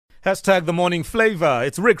Hashtag the morning flavor.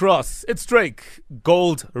 It's Rick Ross. It's Drake.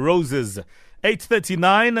 Gold Roses.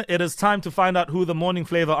 8:39. It is time to find out who the morning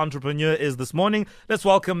flavor entrepreneur is this morning. Let's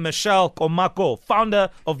welcome Michelle Komako,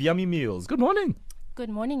 founder of Yummy Meals. Good morning.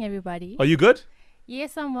 Good morning, everybody. Are you good?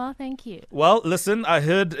 Yes, I'm well, thank you. Well, listen, I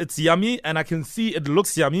heard it's yummy and I can see it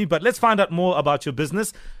looks yummy, but let's find out more about your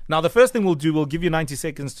business. Now, the first thing we'll do, we'll give you 90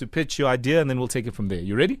 seconds to pitch your idea and then we'll take it from there.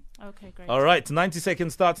 You ready? Okay, great. All right, 90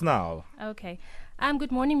 seconds starts now. Okay.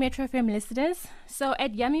 Good morning, Metro FM listeners. So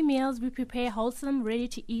at Yummy Meals, we prepare wholesome,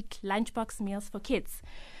 ready-to-eat lunchbox meals for kids.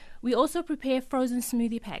 We also prepare frozen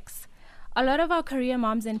smoothie packs. A lot of our career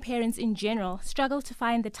moms and parents in general struggle to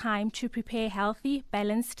find the time to prepare healthy,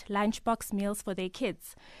 balanced lunchbox meals for their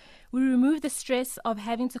kids. We remove the stress of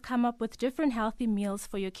having to come up with different healthy meals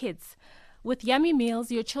for your kids. With Yummy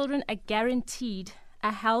Meals, your children are guaranteed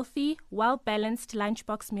a healthy, well-balanced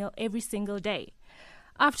lunchbox meal every single day.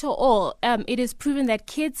 After all, it is proven that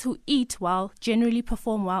kids who eat well generally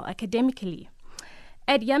perform well academically.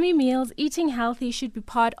 At Yummy Meals, eating healthy should be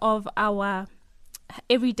part of our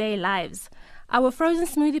everyday lives. Our frozen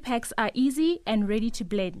smoothie packs are easy and ready to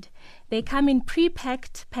blend. They come in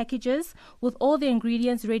pre-packed packages with all the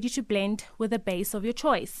ingredients ready to blend with a base of your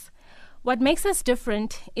choice. What makes us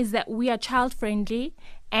different is that we are child-friendly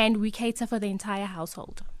and we cater for the entire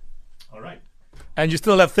household. All right. And you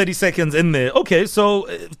still have 30 seconds in there. Okay, so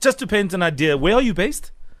just to paint an idea, where are you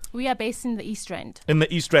based? We are based in the East Rand. In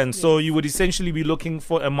the East Rand. Yes. So you would essentially be looking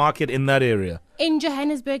for a market in that area? In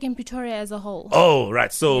Johannesburg and Pretoria as a whole. Oh,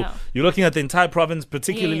 right. So Yeah. you're looking at the entire province,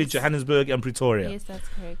 particularly Yes. Johannesburg and Pretoria. Yes, that's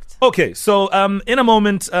correct. Okay, so in a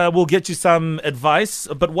moment, we'll get you some advice.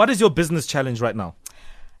 But what is your business challenge right now?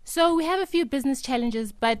 So we have a few business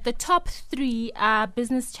challenges, but the top three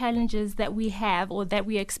business challenges that we have or that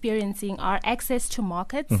we are experiencing are access to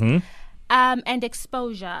markets and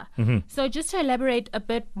exposure. So just to elaborate a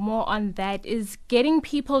bit more on that is getting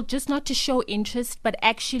people just not to show interest, but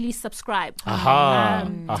actually subscribe.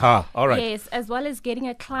 All right. Yes, as well as getting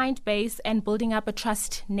a client base and building up a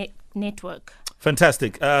trust network.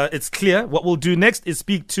 Fantastic. It's clear. What we'll do next is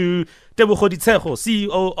speak to Tebogo Ditsego,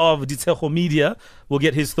 CEO of Ditsego Media. We'll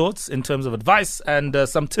get his thoughts in terms of advice and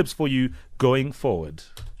some tips for you going forward.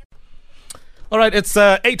 All right, it's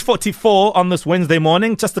 8:44 on this Wednesday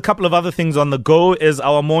morning. Just a couple of other things on the go is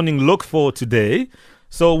our morning look for today.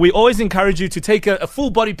 So we always encourage you to take a full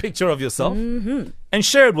body picture of yourself and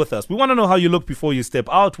share it with us. We want to know how you look before you step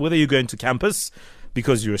out, whether you're going to campus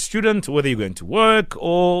because you're a student, whether you're going to work,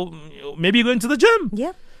 or maybe you're going to the gym.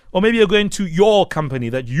 Yeah. Or maybe you're going to your company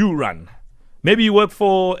that you run. Maybe you work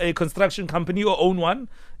for a construction company or own one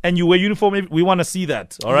and you wear uniform. We want to see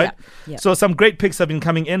that. All right. Yeah. So some great pics have been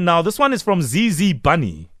coming in. Now, this one is from ZZ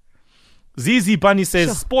Bunny. ZZ Bunny says,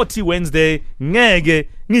 Sure. Sporty Wednesday, ngeke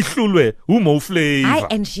ngihlulwe umo flavor.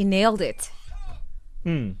 And she nailed it.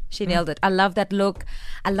 She nailed it. I love that look.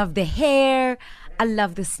 I love the hair. I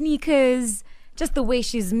love the sneakers. Just the way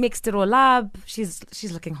she's mixed it all up. She's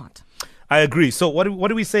looking hot. I agree. So what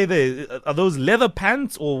do we say there? Are those leather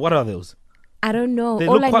pants or what are those? I don't know. They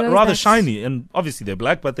All look I quite know is rather that shiny, and obviously they're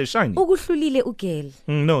black, but they're shiny. Ukuhlulile ugel.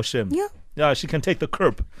 No shame. Yeah. Yeah, she can take the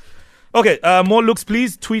curb. Okay, more looks,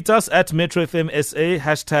 please. Tweet us at Metro FM SA,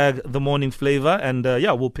 hashtag the morning flavor, and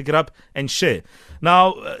we'll pick it up and share.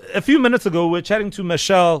 Now, a few minutes ago, we were chatting to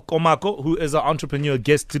Michelle Komako, who is our entrepreneur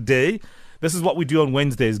guest today. This is what we do on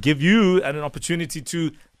Wednesdays, give you an opportunity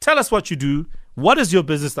to tell us what you do. What is your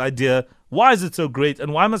business idea? Why is it so great?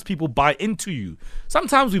 And why must people buy into you?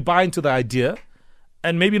 Sometimes we buy into the idea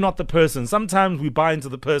and maybe not the person. Sometimes we buy into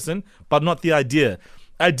the person, but not the idea.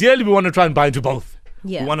 Ideally, we want to try and buy into both.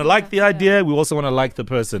 Yeah. We want to like the idea. We also want to like the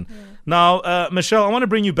person. Yeah. Now, Michelle, I want to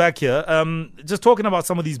bring you back here. Just talking about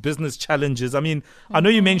some of these business challenges. I mean, I know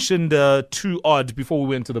you mentioned 2 odd before we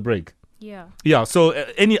went to the break. Yeah. Yeah. So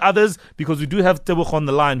any others? Because we do have Tebogo on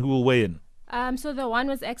the line who will weigh in. So the one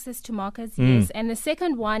was access to markets, yes. And the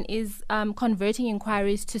second one is converting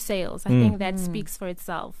inquiries to sales. I think that speaks for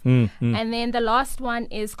itself. And then the last one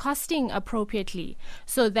is costing appropriately.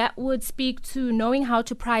 So that would speak to knowing how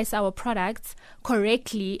to price our products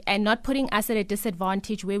correctly and not putting us at a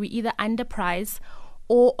disadvantage where we either underprice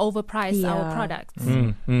or overprice our products.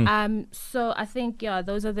 So I think,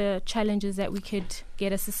 those are the challenges that we could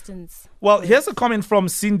get assistance. Well, here's a comment from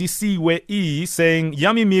Cindy C. E saying,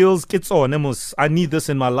 Yummy Meals, I need this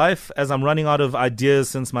in my life as I'm running out of ideas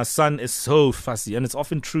since my son is so fussy. And it's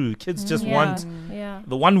often true. Kids just want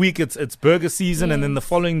the 1 week it's burger season and then the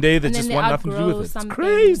following day they just want nothing to do with it. It's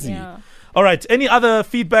crazy. Yeah. All right. Any other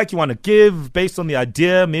feedback you want to give based on the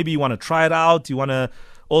idea? Maybe you want to try it out. You want to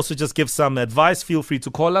also just give some advice, feel free to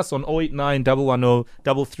call us on 089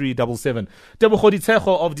 110 3377. Tebogo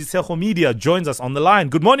Ditshego of Ditshego Media joins us on the line.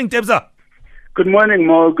 Good morning, Tebza. Good morning,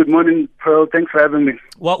 Mo. Good morning, Pearl. Thanks for having me.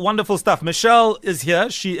 Well, wonderful stuff. Michelle is here.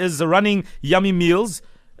 She is running Yummy Meals,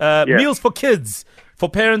 meals for kids, for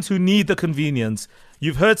parents who need the convenience.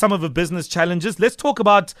 You've heard some of the business challenges. Let's talk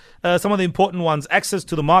about some of the important ones: access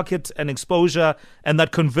to the market and exposure, and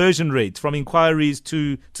that conversion rate from inquiries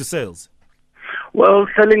to sales. Well,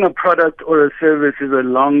 selling a product or a service is a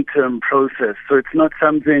long-term process, so it's not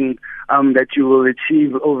something that you will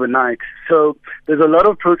achieve overnight. So there's a lot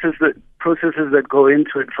of processes that go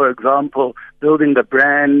into it. For example, building the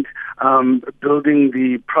brand, building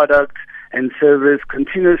the product and service,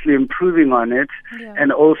 continuously improving on it,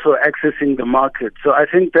 and also accessing the market. So I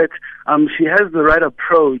think that she has the right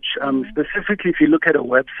approach, specifically if you look at her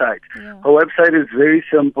website. Her website is very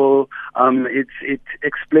simple. It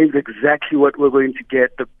explains exactly what we're going to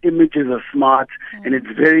get. The images are smart, and it's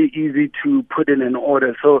very easy to put in an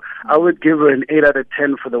order. So I would give her an 8 out of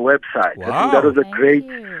 10 for the website. Wow. I think that was a great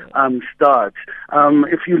start.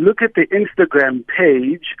 If you look at the Instagram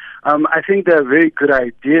page, I think there are very good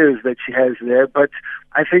ideas that she has there, but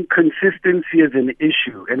I think consistency is an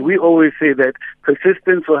issue. And we always say that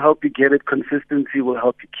persistence will help you get it, consistency will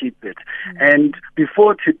help you keep it. And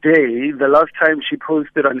before today, the last time she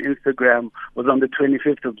posted on Instagram was on the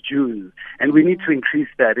 25th of June. And we need to increase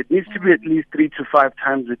that. It needs to be at least 3 to 5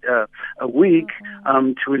 times a week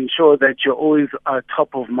to ensure that you're always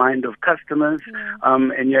top of mind of customers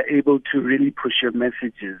and you're able to really push your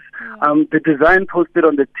messages. The design posted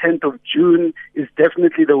on the 10th of June is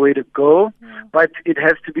definitely the way to go, but it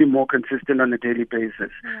has to be more consistent on a daily basis.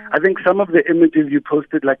 I think some of the images you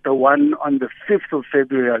posted, like the one on the 5th of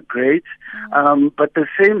February, are great, but the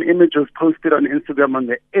same image was posted on Instagram on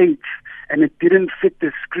the 8th, and it didn't fit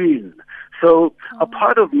the screen. So a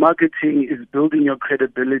part of marketing is building your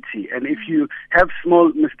credibility. And if you have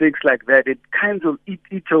small mistakes like that, it kind of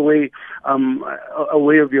eats away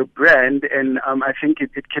of your brand. And I think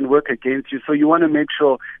it can work against you. So you want to make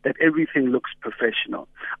sure that everything looks professional.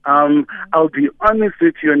 I'll be honest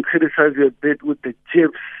with you and criticize you a bit with the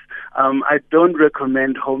GIFs. I don't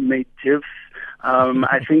recommend homemade GIFs.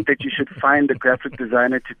 I think that you should find a graphic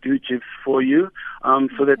designer to do GIFs for you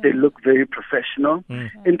so that they look very professional.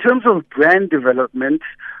 In terms of brand development,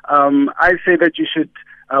 I say that you should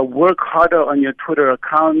work harder on your Twitter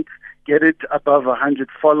account, get it above 100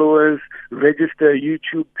 followers, register a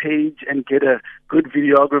YouTube page, and get a good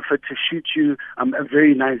videographer to shoot you a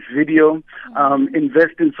very nice video.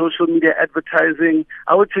 Invest in social media advertising.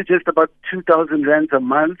 I would suggest about 2,000 rands a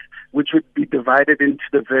month, which would be divided into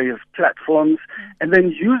the various platforms, and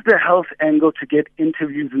then use the health angle to get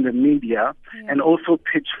interviews in the media and also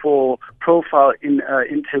pitch for profile in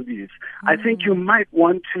interviews. I think you might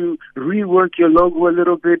want to rework your logo a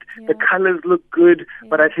little bit. The colors look good,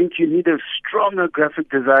 but I think you need a stronger graphic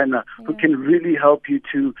designer who can really help you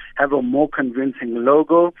to have a more convincing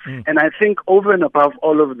logo. And I think over and above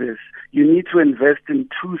all of this, you need to invest in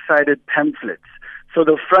two-sided pamphlets. So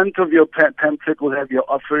the front of your pamphlet will have your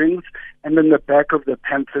offerings, and then the back of the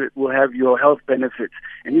pamphlet will have your health benefits.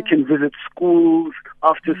 And you can visit schools,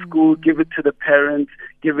 after school, give it to the parents,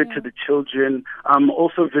 give it to the children,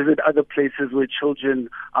 also visit other places where children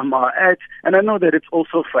are at. And I know that it's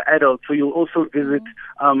also for adults, so you'll also visit,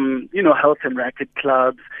 health and racket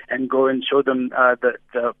clubs and go and show them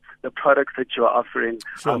the products that you're offering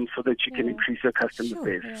so that you can increase your customer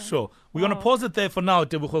base. Sure. We're going to pause it there for now,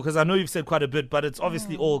 Tebogo, because I know you've said quite a bit, but it's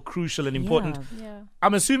obviously all crucial and important.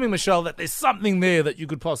 I'm assuming, Michelle, that there's something there that you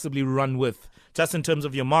could possibly run with, just in terms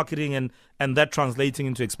of your marketing and that translating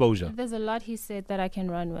into exposure. There's a lot he said that I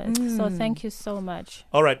can run with. So thank you so much.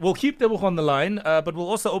 All right. We'll keep Tebogo on the line, but we'll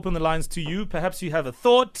also open the lines to you. Perhaps you have a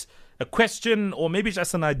thought, a question, or maybe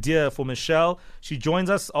just an idea for Michelle. She joins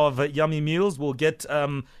us of Yummy Meals. We'll get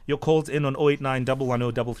your calls in on 089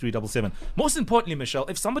 110 3377. Most importantly, Michelle,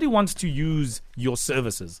 if somebody wants to use your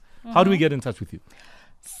services, how do we get in touch with you?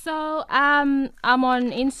 So I'm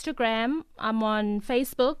on Instagram, I'm on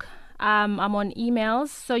Facebook, I'm on emails.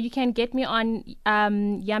 So you can get me on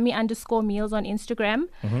yummy_meals on Instagram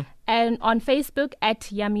and on Facebook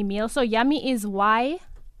at Yummy Meals. So Yummy is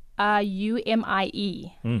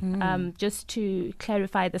YUMIE, just to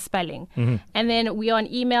clarify the spelling. And then we're on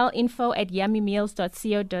email,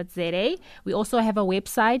 info@yummymeals.co.za. We also have a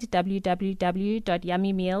website,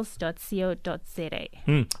 www.yummymeals.co.za.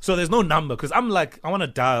 So there's no number, because I'm like, I want to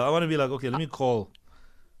dial. I want to be like, okay, let me call.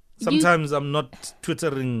 Sometimes I'm not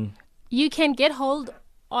twittering. You can get hold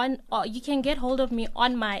of me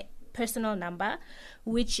on my personal number,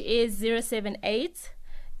 which is 078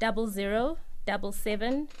 00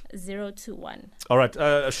 77021. All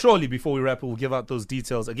right. Surely before we wrap, we'll give out those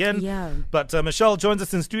details again. Yeah. But Michelle joins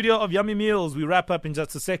us in studio of Yummy Meals. We wrap up in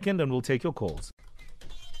just a second and we'll take your calls.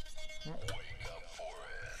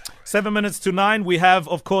 7 minutes to 9. We have,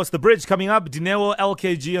 of course, The Bridge coming up. Dineo,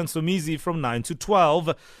 LKG and Somizi from 9 to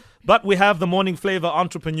 12. But we have the Morning Flavor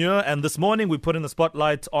Entrepreneur. And this morning we put in the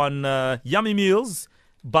spotlight on Yummy Meals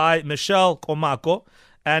by Michelle Komako.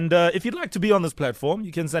 And if you'd like to be on this platform,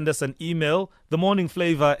 you can send us an email,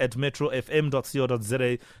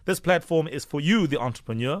 themorningflavor@metrofm.co.za. This platform is for you, the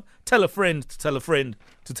entrepreneur. Tell a friend to tell a friend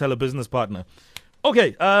to tell a business partner.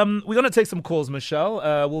 Okay, we're going to take some calls, Michelle.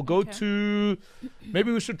 We'll go to,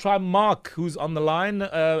 maybe we should try Mark, who's on the line.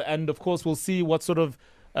 And, of course, we'll see what sort of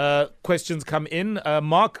questions come in.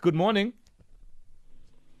 Mark, good morning.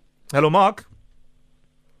 Hello, Mark.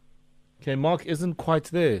 Okay, Mark isn't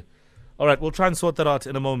quite there. All right, we'll try and sort that out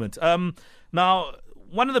in a moment. Now,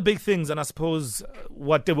 one of the big things, and I suppose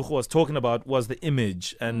what Tebogo was talking about, was the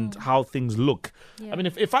image and how things look. Yeah. I mean,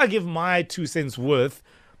 if I give my 2 cents worth,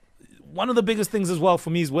 one of the biggest things as well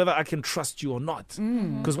for me is whether I can trust you or not.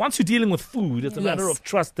 Because once you're dealing with food, it's a matter of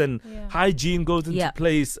trust, and hygiene goes into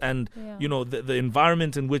place, and you know the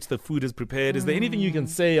environment in which the food is prepared. Is there anything you can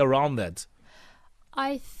say around that?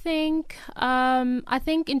 I think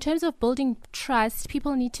in terms of building trust,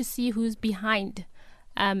 people need to see who's behind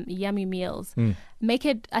Yummy Meals. Make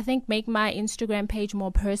my Instagram page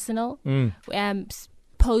more personal.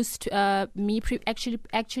 Post me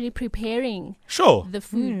actually preparing the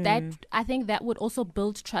food. That I think that would also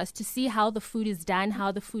build trust, to see how the food is done,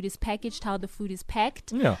 how the food is packaged, how the food is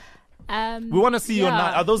packed. Yeah. We want to see your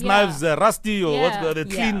knives. Are those knives rusty, or what's the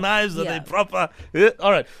clean knives? Are they proper?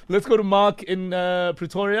 All right, let's go to Mark in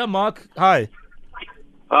Pretoria. Mark, hi.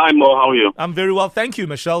 Hi, Mo. How are you? I'm very well, thank you.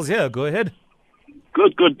 Michelle's here. Go ahead.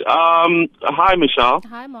 Good. Hi, Michelle.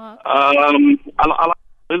 Hi, Mark. I like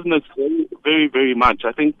business very, very, very much.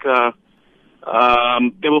 I think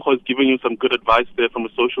Tebogo has given you some good advice there from a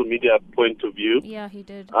social media point of view. Yeah, he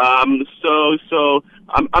did. So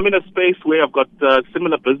I'm in a space where I've got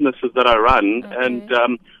similar businesses that I run, and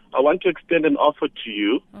I want to extend an offer to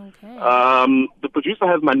you. Okay. The producer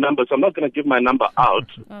has my number, so I'm not going to give my number out,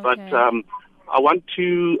 but I want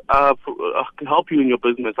to help you in your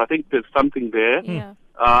business. I think there's something there. Yeah.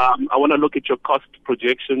 I want to look at your cost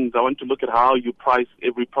projections. I want to look at how you price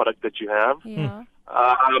every product that you have. Yeah.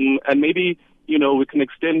 And maybe, we can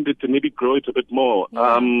extend it and maybe grow it a bit more.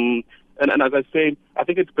 Yeah. And as I say, I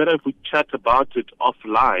think it's better if we chat about it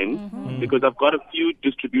offline, because I've got a few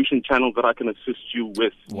distribution channels that I can assist you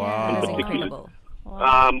with. Wow. That's incredible.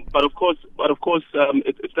 Wow. But of course,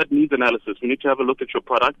 it's that needs analysis. We need to have a look at your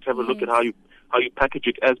product, have a look at how you package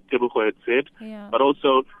it, as Tebogo had said. Yeah. But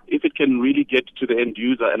also, if it can really get to the end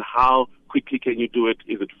user, and how quickly can you do it?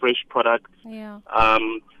 Is it fresh product? Yeah.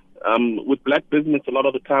 With black business, a lot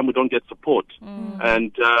of the time we don't get support,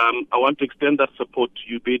 and I want to extend that support to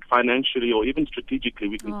you, be it financially or even strategically.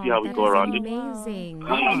 We can see how we go around it. Amazing.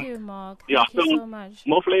 Thank you, Mark. Yeah, Thank you so much.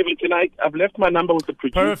 More flavor tonight. I've left my number with the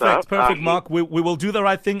producer. Perfect, Mark. We will do the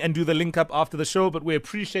right thing and do the link up after the show, but we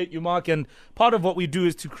appreciate you, Mark, and part of what we do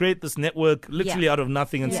is to create this network literally out of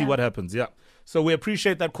nothing and see what happens. Yeah. So we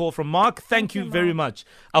appreciate that call from Mark. Thank you very much.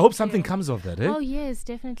 I hope something comes of that. Oh, yes,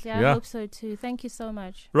 definitely. I hope so too. Thank you so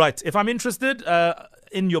much. Right. If I'm interested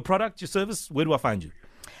in your product, your service, where do I find you?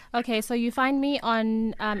 Okay, so you find me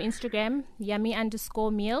on Instagram,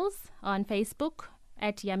 yummy_meals, on Facebook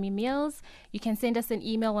at Yummy Meals. You can send us an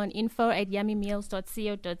email on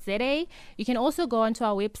info@yummymeals.co.za. You can also go onto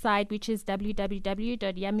our website, which is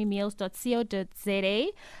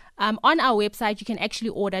www.yummymeals.co.za. On our website, you can actually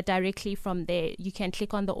order directly from there. You can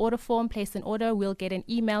click on the order form, place an order. We'll get an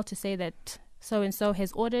email to say that so-and-so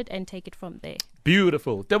has ordered, and take it from there.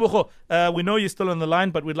 Beautiful. Tebogo, we know you're still on the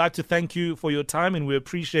line, but we'd like to thank you for your time, and we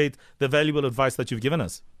appreciate the valuable advice that you've given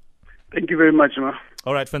us. Thank you very much, Ma.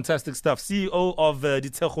 All right, fantastic stuff. CEO of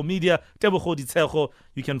Ditego Media, Tebogo Ditego.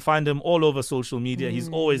 You can find him all over social media. He's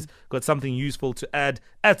always got something useful to add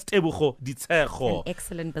at Tebogo Ditego. An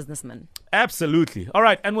excellent businessman. Absolutely. All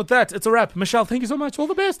right, and with that, it's a wrap. Michelle, thank you so much. All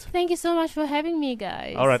the best. Thank you so much for having me,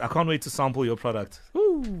 guys. All right, I can't wait to sample your product.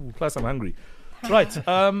 Ooh, plus I'm hungry. Right,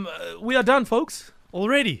 we are done, folks.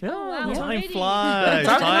 Already? Yeah. Wow, Time already? flies.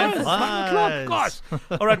 Time Time flies. flies. Gosh.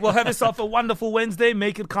 All right, well, have yourself a wonderful Wednesday.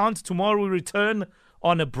 Make it count. Tomorrow we return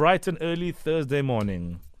on a bright and early Thursday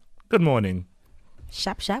morning. Good morning.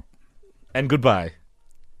 Shap, shap. And goodbye.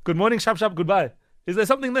 Good morning, shap, shap, goodbye. Is there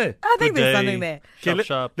something there? I think Good there's day. something there. Okay,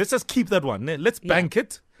 Sharp. let's just keep that one. Ne? Let's bank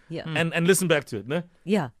it Yeah. and listen back to it. Ne?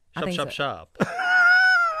 Yeah. I Sharp, think sharp, so. sharp.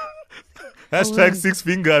 Hashtag 6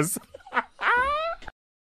 fingers.